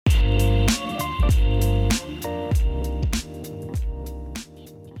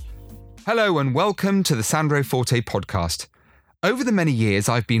Hello and welcome to the Sandro Forte podcast. Over the many years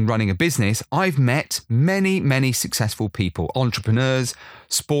I've been running a business, I've met many successful people, entrepreneurs,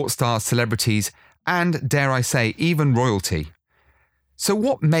 sports stars, celebrities, and dare I say, even royalty. So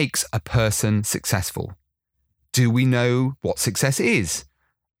what makes a person successful? Do we know what success is?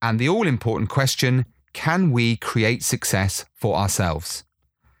 And the all-important question, can we create success for ourselves?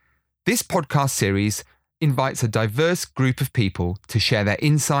 This podcast series invites a diverse group of people to share their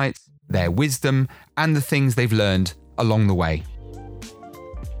insights, their wisdom, and the things they've learned along the way.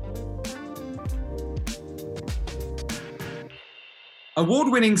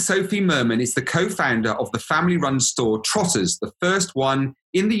 Award-winning Sophie Mirman is the co-founder of the family-run store Trotters, the first one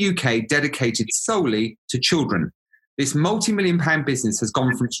in the UK dedicated solely to children. This multi-million-pound business has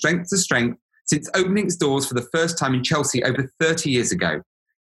gone from strength to strength since opening its doors for the first time in Chelsea over 30 years ago.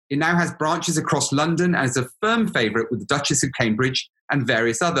 It now has branches across London and is a firm favourite with the Duchess of Cambridge and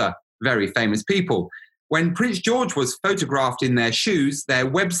various other very famous people. When Prince George was photographed in their shoes, their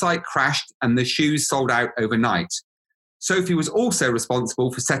website crashed and the shoes sold out overnight. Sophie was also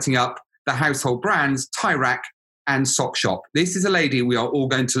responsible for setting up the household brands Tyrac and Sock Shop. This is a lady we are all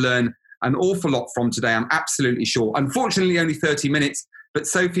going to learn an awful lot from today, I'm absolutely sure. Unfortunately, only 30 minutes, but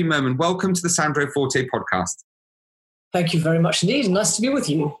Sophie Mirman, welcome to the Sandro Forte podcast. Thank you very much indeed. Nice to be with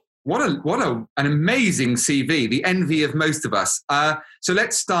you. What an amazing CV, the envy of most of us. So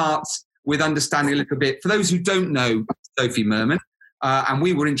let's start with understanding a little bit. For those who don't know Sophie Mirman, and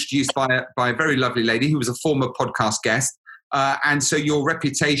we were introduced by a very lovely lady who was a former podcast guest. And so your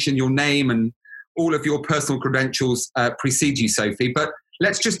reputation, your name, and all of your personal credentials precede you, Sophie. But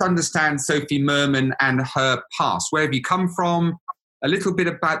let's just understand Sophie Mirman and her past. Where have you come from? A little bit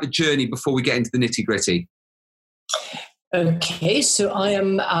about the journey before we get into the nitty-gritty. Okay, so I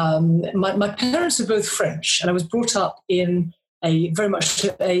am, my parents are both French, and I was brought up in very much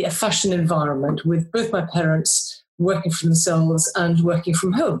a fashion environment with both my parents working for themselves and working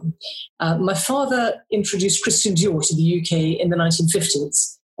from home. My father introduced Christian Dior to the UK in the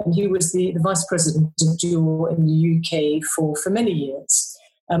 1950s, and he was the vice president of Dior in the UK for many years.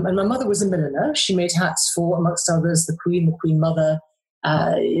 And my mother was a milliner. She made hats for, amongst others, the Queen Mother,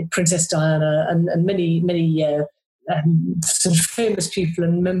 Princess Diana, and many sort of famous people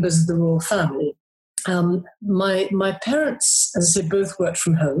and members of the royal family. My parents, as I said, both worked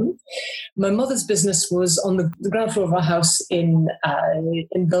from home. My mother's business was on the ground floor of our house in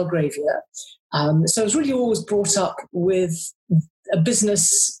Belgravia. So I was really always brought up with a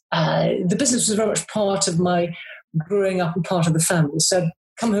business. The business was very much part of my growing up and part of the family. So I'd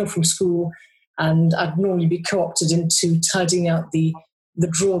come home from school and I'd normally be co-opted into tidying out the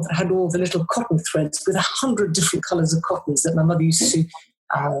drawer that had all the little cotton threads with 100 different colours of cottons that my mother used to,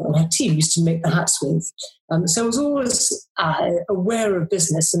 and her team used to make the hats with. So I was always aware of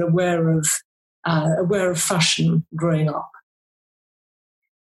business and aware of fashion growing up.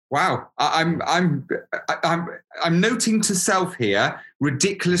 Wow, I'm noting to self here,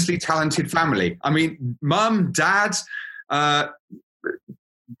 ridiculously talented family. I mean, mum, dad, I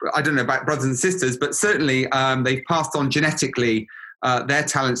don't know about brothers and sisters, but certainly they've passed on genetically their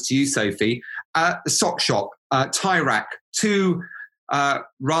talents to you, Sophie. Sock Shop, Tyrac, two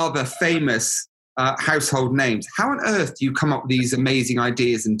rather famous household names. How on earth do you come up with these amazing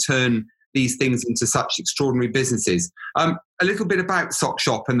ideas and turn these things into such extraordinary businesses? A little bit about Sock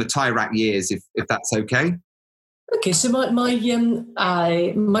Shop and the Tyrac years, if that's okay. Okay, so my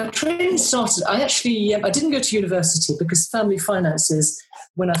training started. I didn't go to university because family finances,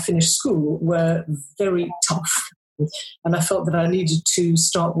 when I finished school, were very tough. And I felt that I needed to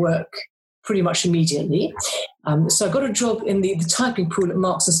start work pretty much immediately. So I got a job in the typing pool at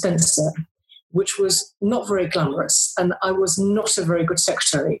Marks & Spencer, which was not very glamorous, and I was not a very good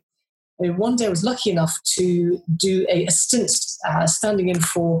secretary. I mean, one day I was lucky enough to do a stint standing in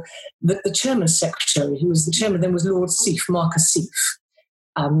for the chairman's secretary, who was the chairman then was Lord Seif, Marcus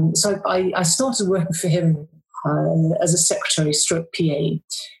Seif. So I started working for him as a secretary stroke PA.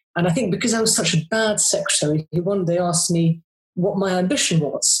 And I think because I was such a bad secretary, he one day asked me what my ambition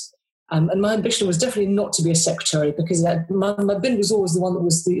was. And my ambition was definitely not to be a secretary, because my bin was always the one that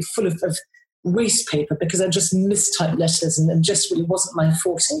was full of waste paper, because I just mistyped letters and just really wasn't my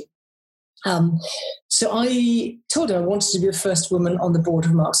forte. So I told him I wanted to be the first woman on the board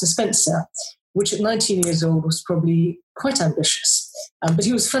of Marks & Spencer, which at 19 years old was probably quite ambitious. But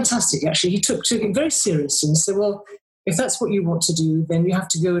he was fantastic, actually. He took it very seriously and said, well, if that's what you want to do, then you have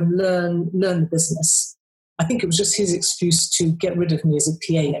to go and learn the business. I think it was just his excuse to get rid of me as a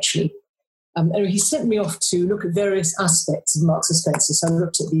PA, actually. And he sent me off to look at various aspects of Marks & Spencer. So I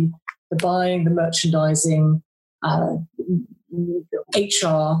looked at the buying, the merchandising,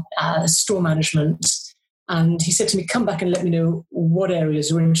 HR, store management. And he said to me, come back and let me know what areas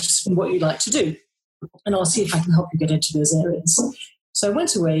you're interested in, what you'd like to do. And I'll see if I can help you get into those areas. So I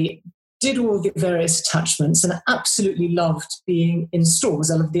went away, did all the various attachments, and I absolutely loved being in stores.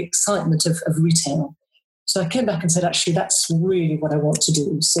 I loved the excitement of retail. So I came back and said, actually, that's really what I want to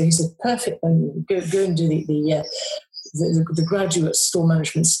do. So he said, perfect, then go and do the graduate store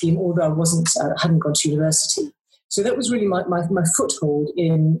management scheme, although I hadn't gone to university. So that was really my foothold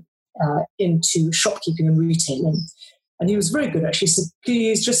into shopkeeping and retailing. And he was very good, actually. He said,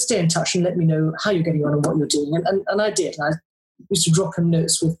 please just stay in touch and let me know how you're getting on and what you're doing. And I did. I used to drop him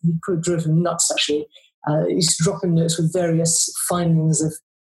notes with, he probably drove him nuts, actually. I used to drop him notes with various findings of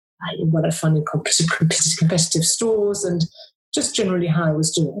what I found in competitive stores and just generally how I was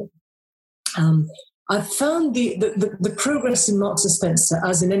doing. I found the progress in Marks & Spencer,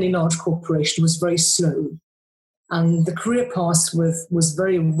 as in any large corporation, was very slow. And the career path was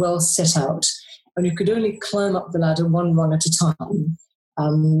very well set out. And you could only climb up the ladder one rung at a time.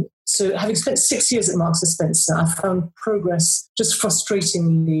 So having spent 6 years at Marks & Spencer, I found progress just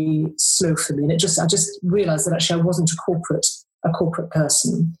frustratingly slow for me. And I just realized that actually I wasn't a corporate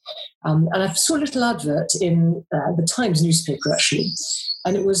person. And I saw a little advert in the Times newspaper, actually.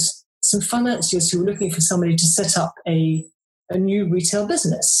 And it was some financiers who were looking for somebody to set up a new retail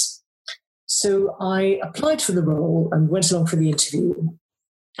business. So I applied for the role and went along for the interview.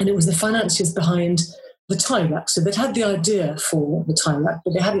 And it was the financiers behind the tie rack. So they'd had the idea for the tie rack,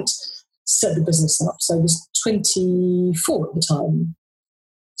 but they hadn't set the business up. So I was 24 at the time.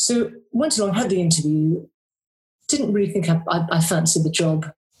 So went along, had the interview, didn't really think I fancied the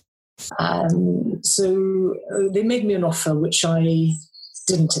job. So they made me an offer, which I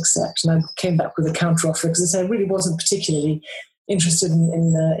didn't accept. And I came back with a counter offer because I really wasn't particularly interested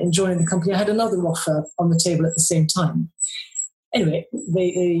in joining the company. I had another offer on the table at the same time. Anyway,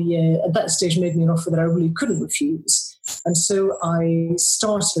 they at that stage made me an offer that I really couldn't refuse. And so I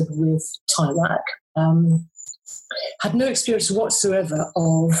started with tie rack. Had no experience whatsoever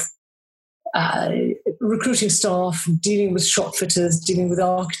of recruiting staff, dealing with shop fitters, dealing with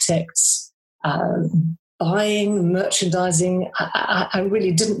architects, buying, merchandising. I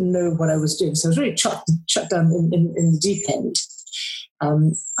really didn't know what I was doing. So I was really chucked down in the deep end.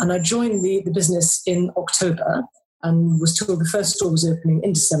 And I joined the business in October and was told the first store was opening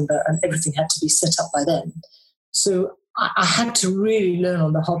in December and everything had to be set up by then. So I had to really learn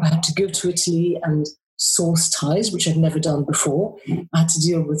on the hop. I had to go to Italy and source ties, which I'd never done before. I had to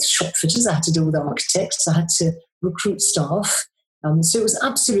deal with shop fitters. I had to deal with architects. I had to recruit staff. So it was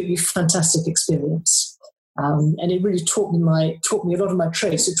absolutely fantastic experience. And it really taught me a lot of my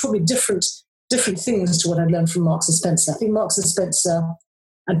trade. So it taught me different things to what I'd learned from Marks & Spencer. I think Marks & Spencer,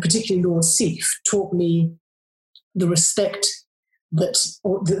 and particularly Lord Seif, taught me the respect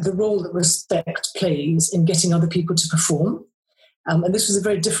or the role that respect plays in getting other people to perform. And this was a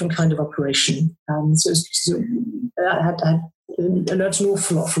very different kind of operation. So I learned an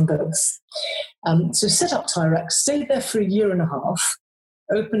awful lot from both. So set up tie rack, stayed there for a year and a half,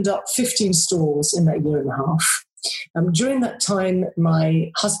 opened up 15 stores in that year and a half. During that time,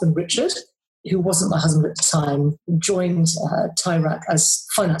 my husband, Richard, who wasn't my husband at the time, joined tie rack as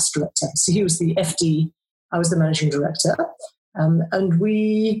finance director. So he was the FD, I was the managing director. And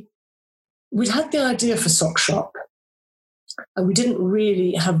we'd had the idea for Sock Shop, and we didn't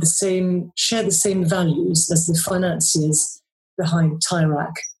really share the same values as the financiers behind tie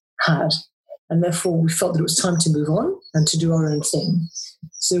rack had. And therefore, we felt that it was time to move on and to do our own thing.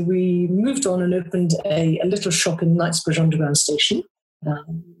 So we moved on and opened a little shop in Knightsbridge Underground Station,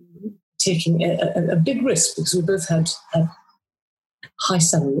 taking a big risk because we both had high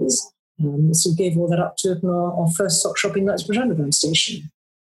salaries. So we gave all that up to open our first sock shop in Knightsbridge Underground Station.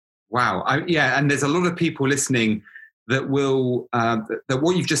 Wow. And there's a lot of people listening that will that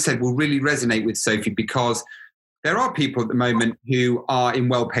what you've just said will really resonate with Sophie, because there are people at the moment who are in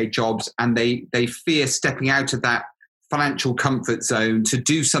well-paid jobs and they fear stepping out of that financial comfort zone to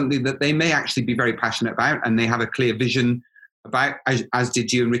do something that they may actually be very passionate about and they have a clear vision about, as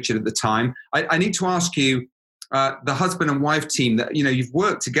did you and Richard at the time. I need to ask you, the husband and wife team, that you've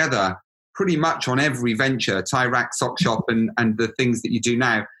worked together pretty much on every venture, tie rack, sock shop, and the things that you do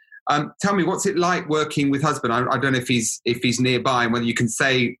now. Tell me, what's it like working with husband? I don't know if he's nearby and whether you can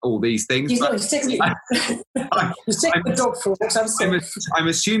say all these things. He's taking the dog for it. I'm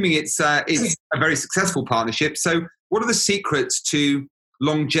assuming it's a very successful partnership. So what are the secrets to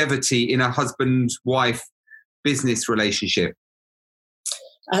longevity in a husband-wife business relationship?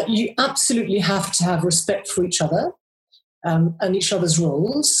 You absolutely have to have respect for each other and each other's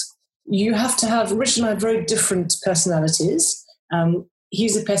roles. you have to have, Rich and I have very different personalities.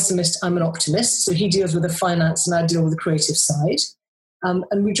 He's a pessimist, I'm an optimist. So he deals with the finance and I deal with the creative side. And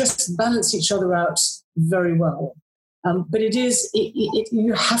we just balance each other out very well. But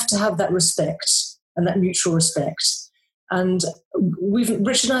you have to have that respect and that mutual respect. And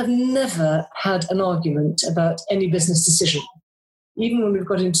Rich and I have never had an argument about any business decision. Even when we've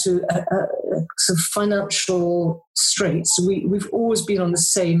got into a sort of financial straits, we've always been on the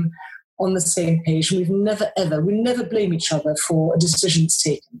same page. We never blame each other for a decision that's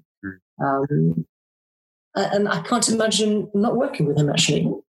taken. And I can't imagine not working with him, actually.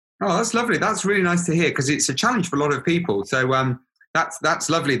 Oh, that's lovely. That's really nice to hear, because it's a challenge for a lot of people. So that's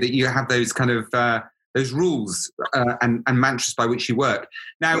lovely that you have those kind of those rules and mantras by which you work.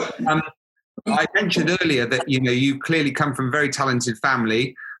 Now, I mentioned earlier that you clearly come from a very talented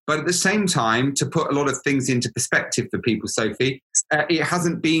family, but at the same time, to put a lot of things into perspective for people, Sophie, it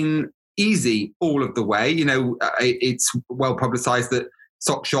hasn't been easy all of the way. It's well publicised that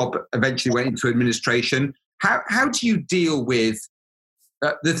Sock Shop eventually went into administration. How do you deal with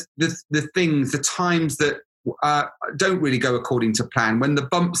the things, the times that don't really go according to plan, when the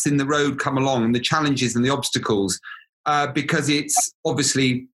bumps in the road come along and the challenges and the obstacles, because it's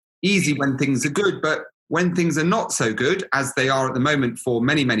obviously easy when things are good, but when things are not so good, as they are at the moment for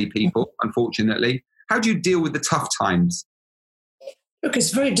many, many people, unfortunately, how do you deal with the tough times? Look,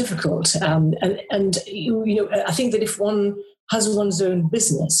 it's very difficult. And I think that if one has one's own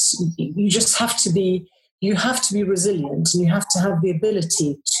business, you just have to be resilient, and you have to have the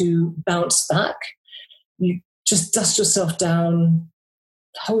ability to bounce back. You just dust yourself down,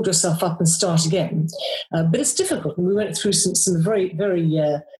 hold yourself up and start again. But it's difficult. And we went through some very, very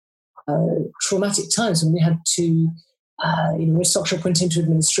traumatic times when we had to, when Sock Shop went into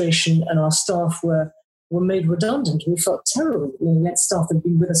administration and our staff were made redundant. We felt terrible. We had staff that had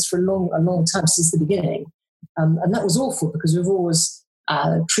been with us for a long time, since the beginning. And that was awful, because we've always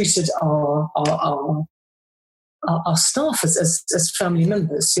treated our staff as family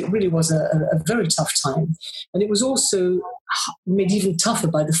members. So it really was a very tough time. And it was also made even tougher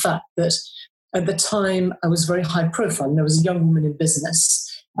by the fact that at the time I was very high profile, and I was a young woman in business.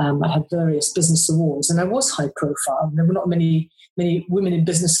 I had various business awards, and I was high profile. There were not many women in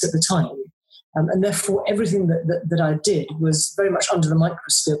business at the time. And therefore, everything that I did was very much under the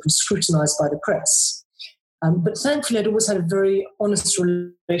microscope and scrutinized by the press. But thankfully, I'd always had a very honest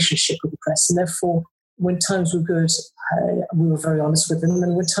relationship with the press, and therefore, when times were good, we were very honest with them,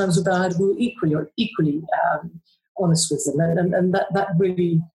 and when times were bad, we were equally honest with them, and that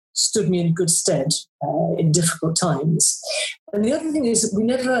really stood me in good stead in difficult times. And the other thing is that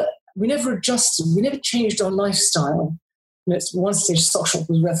we never adjusted, we never changed our lifestyle. At one stage, Sock Shop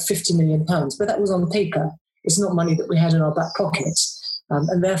was worth £50 million, but that was on paper. It's not money that we had in our back pocket,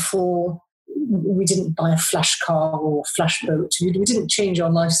 and therefore we didn't buy a flash car or flash boat. We didn't change our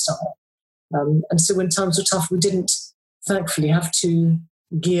lifestyle. And so when times were tough, we didn't, thankfully, have to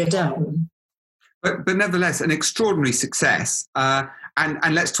gear down. But nevertheless, an extraordinary success.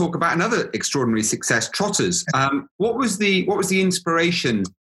 And let's talk about another extraordinary success, Trotters. What was the inspiration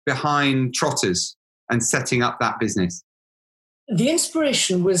behind Trotters and setting up that business? The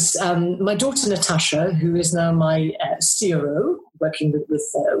inspiration was my daughter Natasha, who is now my CRO, working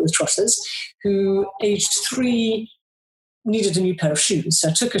with Trotters, who aged 3 needed a new pair of shoes. So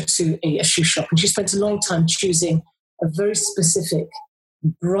I took her to a shoe shop, and she spent a long time choosing a very specific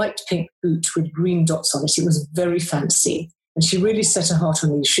bright pink boot with green dots on it. It was very fancy, and she really set her heart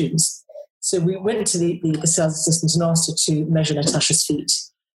on these shoes. So we went to the sales assistant and asked her to measure Natasha's feet,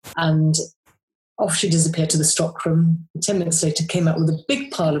 and off she disappeared to the stockroom. 10 minutes later, came out with a big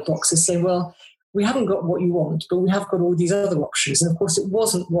pile of boxes saying, well, we haven't got what you want, but we have got all these other options. And of course, it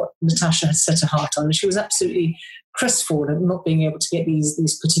wasn't what Natasha had set her heart on. And she was absolutely crestfallen at not being able to get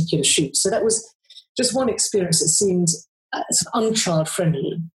these particular shoes. So that was just one experience that seemed unchild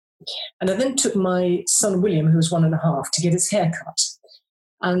friendly. And I then took my son William, who was 1.5, to get his hair cut.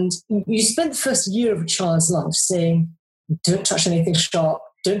 And you spent the first year of a child's life saying, don't touch anything sharp,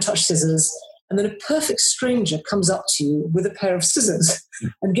 don't touch scissors. And then a perfect stranger comes up to you with a pair of scissors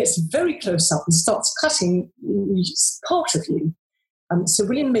and gets very close up and starts cutting part of you. So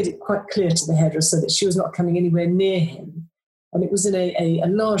William made it quite clear to the hairdresser that she was not coming anywhere near him. And it was in a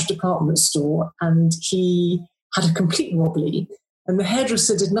large department store, and he had a complete wobbly. And the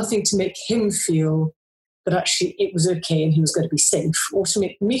hairdresser did nothing to make him feel that actually it was okay and he was going to be safe, or to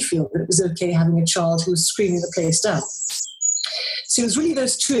make me feel that it was okay having a child who was screaming the place down. So it was really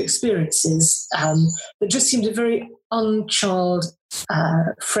those two experiences that just seemed a very unchild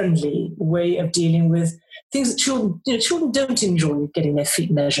friendly way of dealing with things that children don't enjoy, getting their feet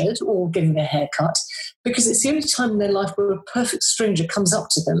measured or getting their hair cut, because it's the only time in their life where a perfect stranger comes up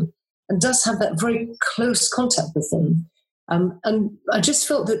to them and does have that very close contact with them. And I just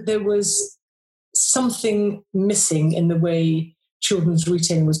felt that there was something missing in the way children's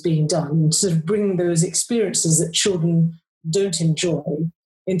retailing was being done, and sort of bring those experiences that children don't enjoy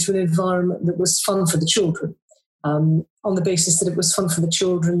into an environment that was fun for the children. On the basis that it was fun for the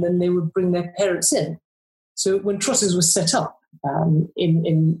children, then they would bring their parents in. So when Trotters was set up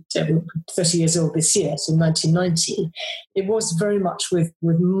in 30 years old this year, so 1990, it was very much with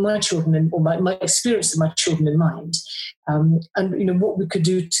my children or my experience of my children in mind, and what we could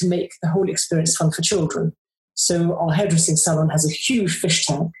do to make the whole experience fun for children. So our hairdressing salon has a huge fish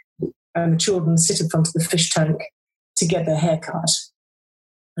tank, and the children sit in front of the fish tank to get their hair cut.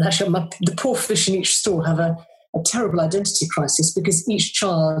 And actually, the poor fish in each store have a terrible identity crisis because each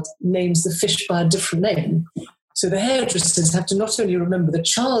child names the fish by a different name. So the hairdressers have to not only remember the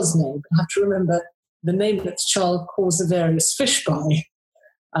child's name, but have to remember the name that the child calls the various fish by.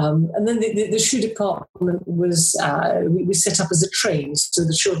 And then the shoe department was, we set up as a train, so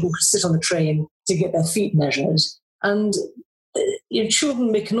the children could sit on the train to get their feet measured. And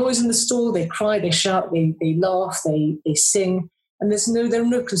children make a noise in the store, they cry, they shout, they laugh, they sing. And there are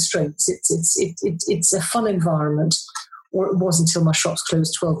no constraints. It's a fun environment, or it was until my shops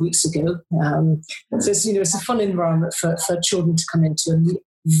closed 12 weeks ago. So it's a fun environment for children to come into, and we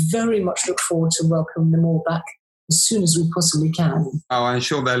very much look forward to welcoming them all back as soon as we possibly can. Oh, I'm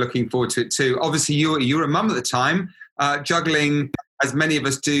sure they're looking forward to it too. Obviously, you were a mum at the time, juggling, as many of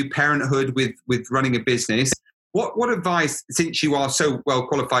us do, parenthood with running a business. What advice, since you are so well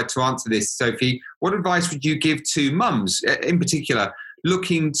qualified to answer this, Sophie, what advice would you give to mums in particular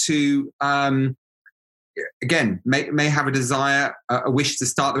looking to, again, may have a desire, a wish to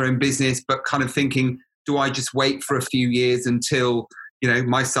start their own business, but kind of thinking, do I just wait for a few years until,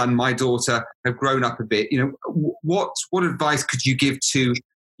 my son, my daughter have grown up a bit? What advice could you give to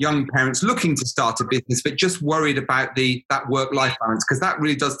young parents looking to start a business, but just worried about that work-life balance? Because that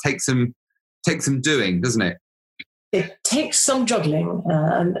really does take some doing, doesn't it? It takes some juggling,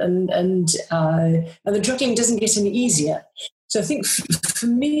 and the juggling doesn't get any easier. So I think for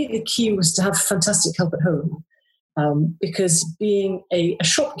me, the key was to have fantastic help at home, because being a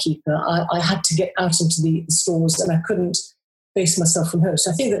shopkeeper, I had to get out into the stores, and I couldn't base myself from home.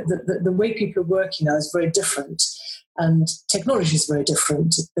 So I think that the way people are working now is very different, and technology is very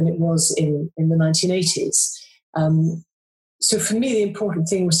different than it was in the 1980s. So for me, the important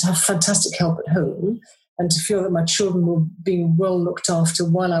thing was to have fantastic help at home, and to feel that my children were being well looked after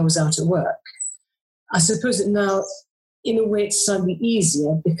while I was out at work. I suppose that now, in a way, it's slightly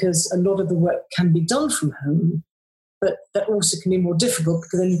easier because a lot of the work can be done from home, but that also can be more difficult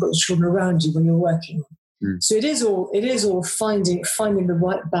because then you've got the children around you when you're working. So it is all finding the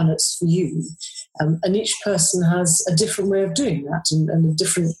right balance for you, and each person has a different way of doing that, and a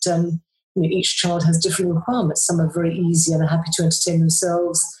different. Each child has different requirements. Some are very easy and are happy to entertain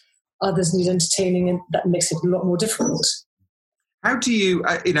themselves. Others need entertaining, and that makes it a lot more difficult. How do you,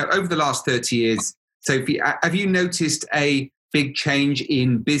 over the last 30 years, Sophie, have you noticed a big change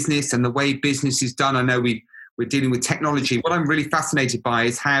in business and the way business is done? I know we're dealing with technology. What I'm really fascinated by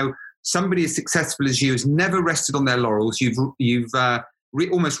is how somebody as successful as you has never rested on their laurels. You've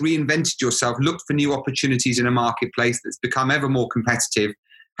almost reinvented yourself, looked for new opportunities in a marketplace that's become ever more competitive.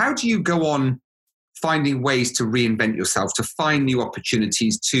 How do you go on finding ways to reinvent yourself, to find new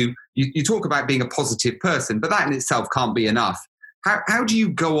opportunities, you talk about being a positive person, but that in itself can't be enough. How do you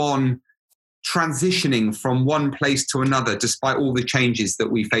go on transitioning from one place to another despite all the changes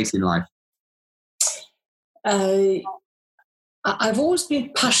that we face in life? I've always been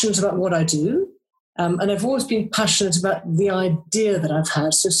passionate about what I do, and I've always been passionate about the idea that I've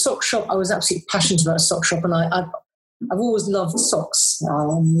had. So Sock Shop, I was absolutely passionate about a sock shop, and I've always loved socks,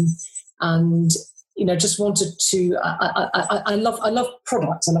 and just wanted to. I love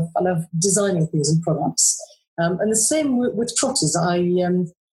products. I love designing things and products, and the same with Trotters.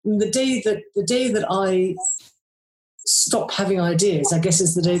 The day that I stop having ideas, I guess,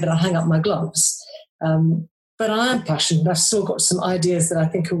 is the day that I hang up my gloves. But I am passionate. I've still got some ideas that I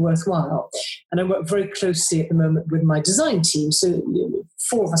think are worthwhile, and I work very closely at the moment with my design team. So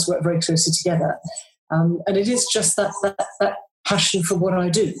 4 of us work very closely together, and it is just that passion for what I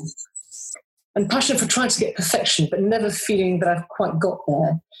do. And passion for trying to get perfection, but never feeling that I've quite got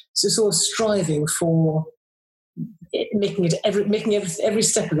there. So it's always striving for making every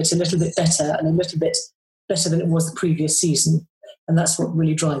step of it a little bit better, and a little bit better than it was the previous season. And that's what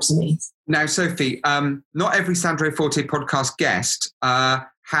really drives me. Now, Sophie, not every Sandro Forte podcast guest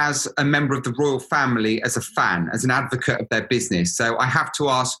has a member of the royal family as a fan, as an advocate of their business. So I have to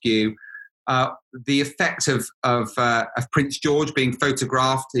ask you, the effect of Prince George being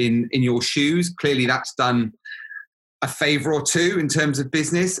photographed in your shoes, clearly that's done a favour or two in terms of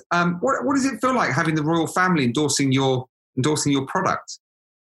business. What does it feel like having the royal family endorsing your product?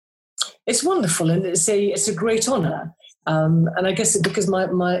 It's wonderful, and it's a great honour. And I guess because my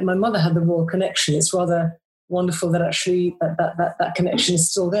mother had the royal connection, it's rather wonderful that actually that connection is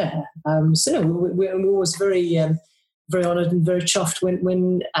still there. So no, we're always very honoured and very chuffed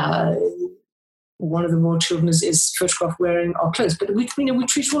when one of the royal children is photographed wearing our clothes. But we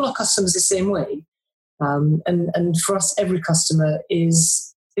treat all our customers the same way, and for us, every customer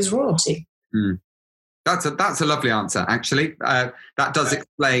is royalty. Mm. That's a lovely answer, actually. That does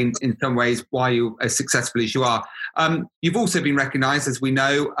explain in some ways why you're as successful as you are. You've also been recognised, as we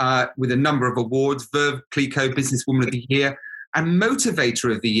know, with a number of awards, Verve Clicquot Businesswoman of the Year and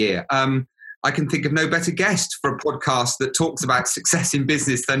Motivator of the Year. I can think of no better guest for a podcast that talks about success in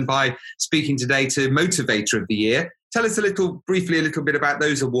business than by speaking today to Motivator of the Year. Tell us briefly a little bit about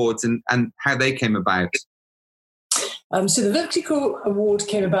those awards and how they came about. So the Verve Clicquot Award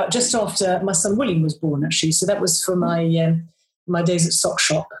came about just after my son William was born, actually. So that was for my days at Sock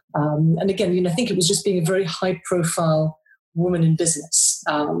Shop. And again, I think it was just being a very high-profile woman in business.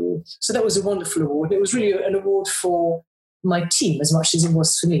 So that was a wonderful award. It was really an award for my team as much as it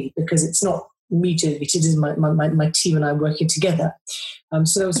was for me, because it's not me doing it, it is my team and I working together.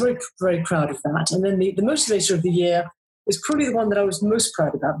 So I was very, very proud of that. And then the Motivator of the Year was probably the one that I was most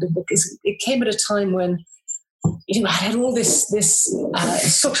proud about, because it came at a time when I had all this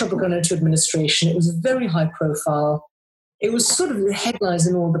Sock Shop had gone into administration. It was very high profile. It was sort of the headlines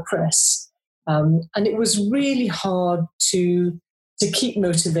in all the press. And it was really hard to keep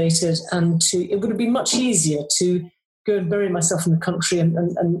motivated, and it would have been much easier to go and bury myself in the country and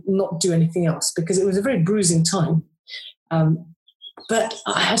not do anything else, because it was a very bruising time. But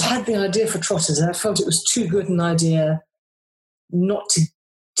I had the idea for Trotters, and I felt it was too good an idea not to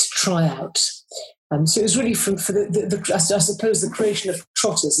try out. So it was really for I suppose, the creation of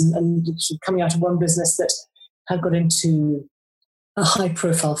Trotters and coming out of one business that had got into a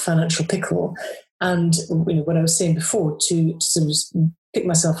high-profile financial pickle. And what I was saying before, to sort of pick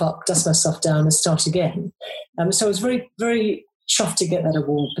myself up, dust myself down and start again. So I was very, very chuffed to get that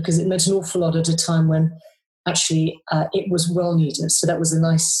award, because it meant an awful lot at a time when actually it was well needed. So that was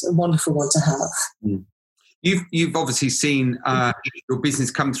a wonderful one to have. Mm. You've obviously seen your business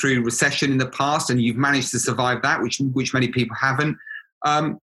come through recession in the past, and you've managed to survive that, which many people haven't.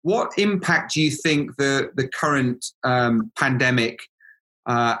 What impact do you think the current pandemic,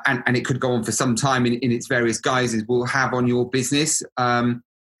 and it could go on for some time in its various guises, will have on your business? I'm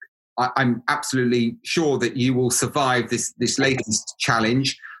absolutely sure that you will survive this latest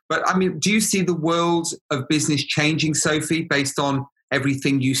challenge. But I mean, do you see the world of business changing, Sophie, based on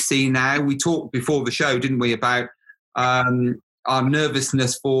everything you see now? We talked before the show, didn't we, about our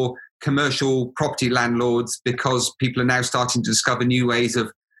nervousness for commercial property landlords, because people are now starting to discover new ways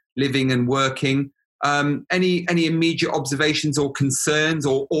of living and working. Any immediate observations or concerns,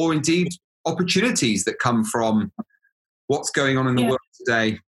 or indeed opportunities that come from what's going on in the world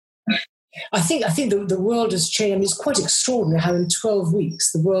today? I think the world has changed. I mean, it's quite extraordinary how in 12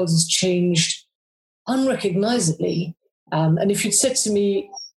 weeks the world has changed unrecognisably. And if you'd said to me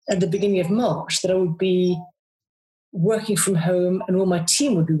at the beginning of March that I would be working from home and all my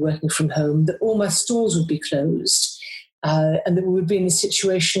team would be working from home, that all my stores would be closed, and that we would be in this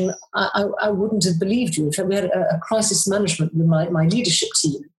situation, I wouldn't have believed you. In fact, we had a crisis management with my leadership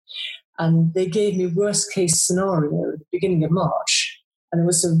team, and they gave me worst case scenario at the beginning of March. And there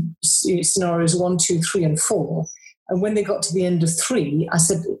was some scenarios 1, 2, 3, and 4. And when they got to the end of 3, I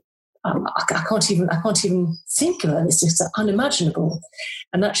said, I can't even think about this. It's unimaginable.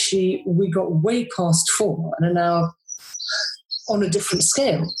 And actually, we got way past 4 and are now on a different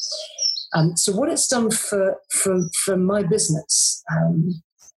scale. So what it's done for my business,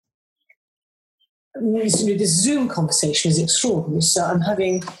 this Zoom conversation is extraordinary. So I'm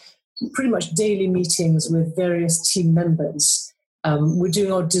having pretty much daily meetings with various team members. We're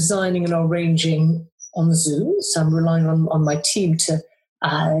doing our designing and our ranging on Zoom. So I'm relying on my team to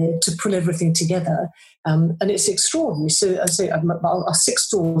pull everything together. And it's extraordinary. So I say our 6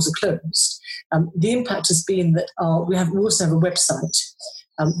 stores are closed. The impact has been that we also have a website.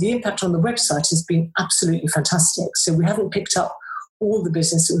 The impact on the website has been absolutely fantastic. So we haven't picked up all the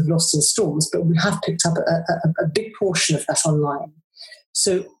business that we've lost in stores, but we have picked up a big portion of that online.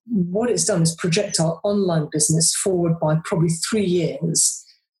 So what it's done is project our online business forward by probably 3 years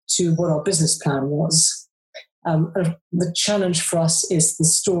to what our business plan was. And the challenge for us is the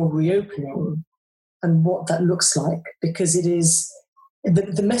store reopening and what that looks like, because it is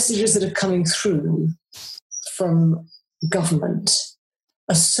the messages that are coming through from government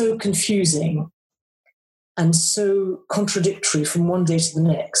are so confusing and so contradictory from one day to the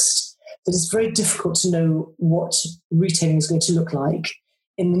next that it's very difficult to know what retailing is going to look like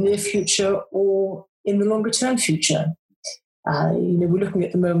in the near future or in the longer term future. We're looking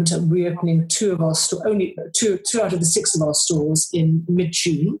at the moment at reopening two out of the 6 of our stores in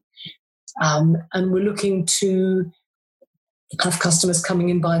mid-June. And we're looking to have customers coming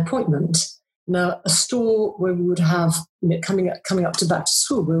in by appointment. Now, a store where we would have, coming up to back to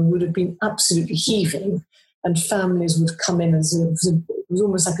school, where we would have been absolutely heaving, and families would come in as it was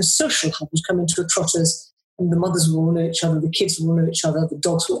almost like a social hub. You'd come into a Trotters, and the mothers would all know each other, the kids would all know each other, the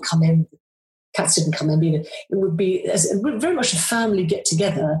dogs would come in, the cats didn't come in. It would be very much a family get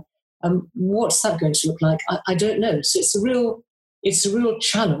together. What's that going to look like? I don't know. So it's a real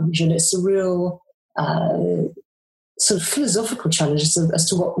challenge, and it's a real sort of philosophical challenge as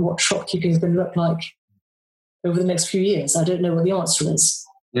to what shopkeeping is going to look like over the next few years. I don't know what the answer is.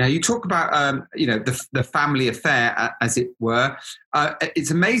 Yeah, you talk about the family affair, as it were.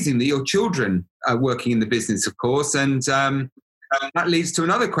 It's amazing that your children are working in the business, of course, and that leads to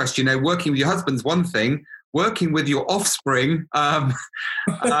another question. Working with your husband's one thing. Working with your offspring, and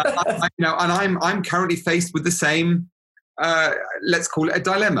I'm currently faced with the same. Let's call it a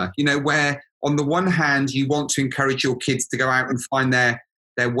dilemma. Where on the one hand you want to encourage your kids to go out and find their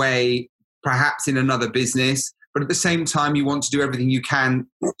way, perhaps in another business, but at the same time you want to do everything you can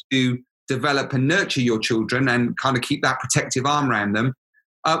to develop and nurture your children and kind of keep that protective arm around them.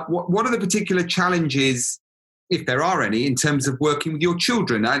 What are the particular challenges, if there are any, in terms of working with your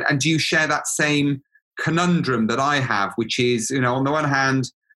children? And do you share that same conundrum that I have, which is, on the one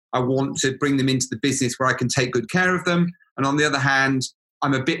hand, I want to bring them into the business where I can take good care of them. And on the other hand,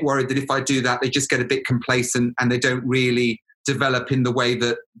 I'm a bit worried that if I do that, they just get a bit complacent and they don't really develop in the way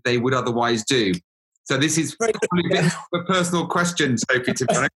that they would otherwise do. So this is probably a bit of a personal question, Sophie, to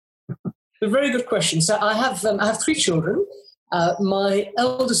be honest. A very good question. So I have 3 children. My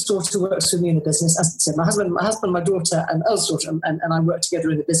eldest daughter works with me in the business. As I said, my husband, my daughter, and eldest daughter, and I work together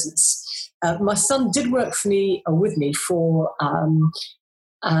in the business. My son did work with me for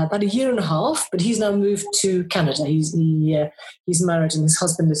about 1.5 years, but he's now moved to Canada. He's married and his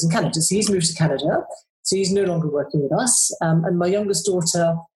husband lives in Canada, so he's moved to Canada. So he's no longer working with us. And my youngest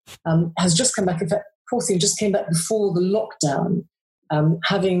daughter has just come back. In fact, poor thing, just came back before the lockdown,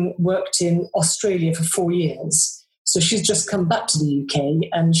 having worked in Australia for 4 years. So she's just come back to the UK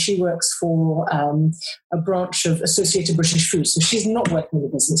and she works for a branch of Associated British Foods. So she's not working in the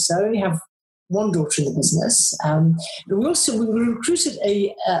business. So I only have one daughter in the business. We recruited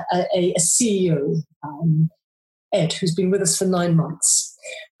a CEO, Ed, who's been with us for 9 months.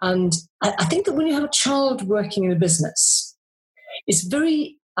 And I think that when you have a child working in a business, it's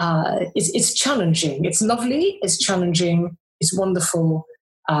very, it's challenging. It's lovely, it's challenging, it's wonderful,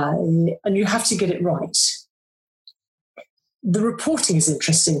 and you have to get it right. The reporting is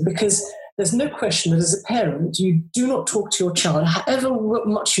interesting because there's no question that as a parent, you do not talk to your child, however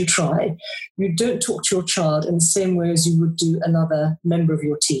much you try, you don't talk to your child in the same way as you would do another member of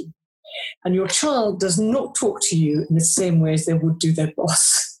your team. And your child does not talk to you in the same way as they would do their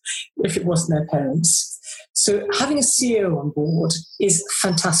boss if it wasn't their parents. So having a CEO on board is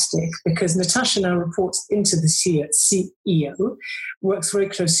fantastic because Natasha now reports into the CEO, works very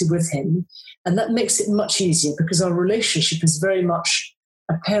closely with him, and that makes it much easier because our relationship is very much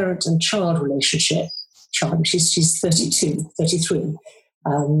a parent and child relationship. She's 32, 33.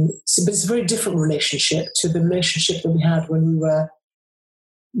 But it's a very different relationship to the relationship that we had when we were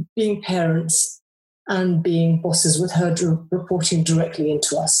being parents and being bosses, with her reporting directly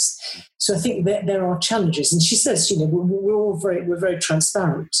into us. So I think that there are challenges. And she says, we're very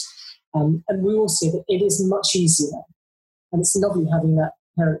transparent. And we all say that it is much easier. And it's lovely having that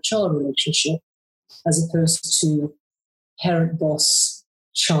parent-child relationship as opposed to parent-boss,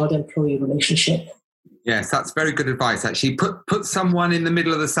 child-employee relationship. Yes, that's very good advice, actually. Put someone in the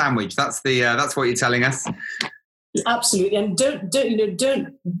middle of the sandwich. That's what you're telling us. Absolutely. And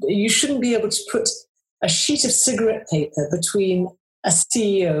you shouldn't be able to put a sheet of cigarette paper between a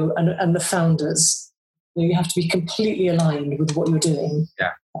CEO and the founders. You have to be completely aligned with what you're doing.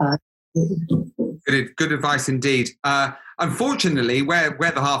 Yeah. Good advice indeed. Unfortunately, where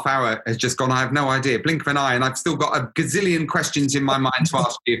the half hour has just gone, I have no idea. Blink of an eye, and I've still got a gazillion questions in my mind to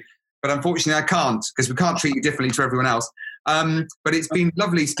ask you. But unfortunately, I can't, because we can't treat you differently to everyone else. But it's been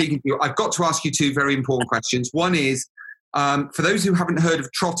lovely speaking to you. I've got to ask you two very important questions. One is, for those who haven't heard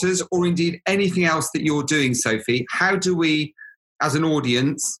of Trotters or indeed anything else that you're doing, Sophie, how do we, as an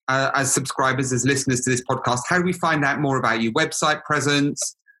audience, as subscribers, as listeners to this podcast, how do we find out more about you? Website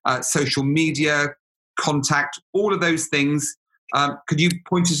presence, social media, contact, all of those things. Could you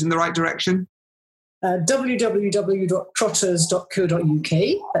point us in the right direction?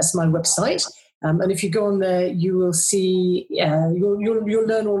 www.trotters.co.uk. That's my website. And if you go on there, you will see, you'll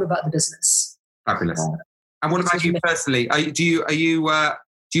learn all about the business. Fabulous. And what about you personally? Do you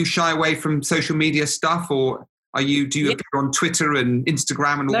shy away from social media stuff, or do you appear on Twitter and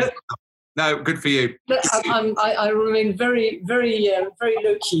Instagram and all that stuff? No, good for you. I remain very, very, very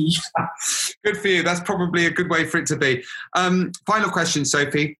low key. Good for you. That's probably a good way for it to be. Final question,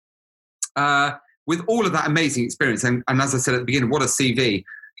 Sophie. With all of that amazing experience, and as I said at the beginning, what a CV.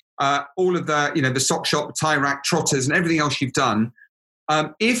 All of the sock shop, tie rack, Trotters, and everything else you've done.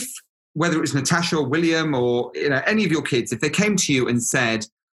 If whether it was Natasha or William or any of your kids, if they came to you and said,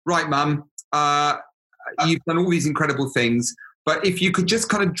 "Right, Mum, you've done all these incredible things, but if you could just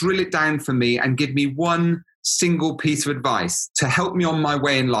kind of drill it down for me and give me one single piece of advice to help me on my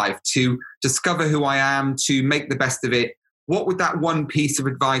way in life, to discover who I am, to make the best of it," what would that one piece of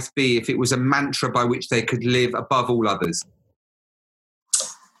advice be if it was a mantra by which they could live above all others?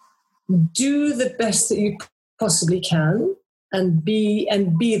 Do the best that you possibly can, and be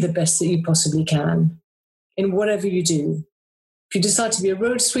the best that you possibly can in whatever you do. If you decide to be a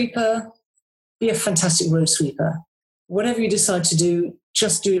road sweeper, be a fantastic road sweeper. Whatever you decide to do,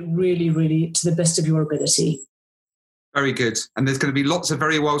 just do it really, really to the best of your ability. Very good. And there's going to be lots of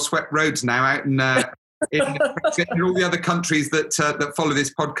very well swept roads now out in all the other countries that follow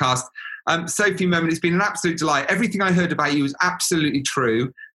this podcast. Sophie Mirman, it's been an absolute delight. Everything I heard about you is absolutely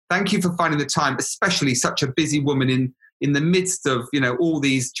true. Thank you for finding the time, especially such a busy woman in the midst of all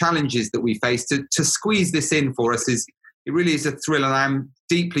these challenges that we face. To squeeze this in for us it really is a thrill, and I'm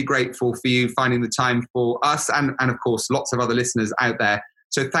deeply grateful for you finding the time for us and of course lots of other listeners out there.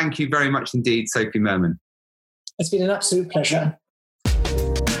 So thank you very much indeed, Sophie Mirman. It's been an absolute pleasure.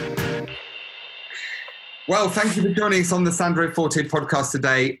 Well, thank you for joining us on the Sandro Forte podcast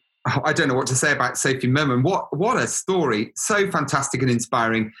today. I don't know what to say about Sophie Mirman. What a story. So fantastic and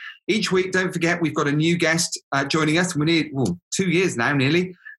inspiring. Each week, don't forget, we've got a new guest joining us. We're near 2 years now,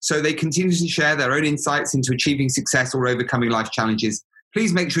 nearly. So they continue to share their own insights into achieving success or overcoming life challenges.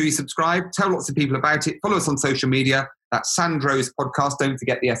 Please make sure you subscribe. Tell lots of people about it. Follow us on social media. That's Sandro's Podcast. Don't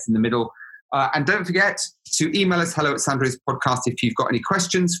forget the S in the middle. And don't forget to email us hello@Sandro's Podcast if you've got any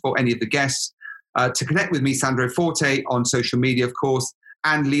questions for any of the guests. To connect with me, Sandro Forte, on social media, of course,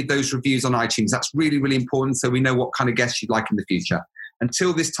 and leave those reviews on iTunes. That's really, really important so we know what kind of guests you'd like in the future.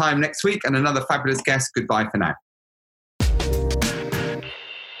 Until this time next week and another fabulous guest, goodbye for now.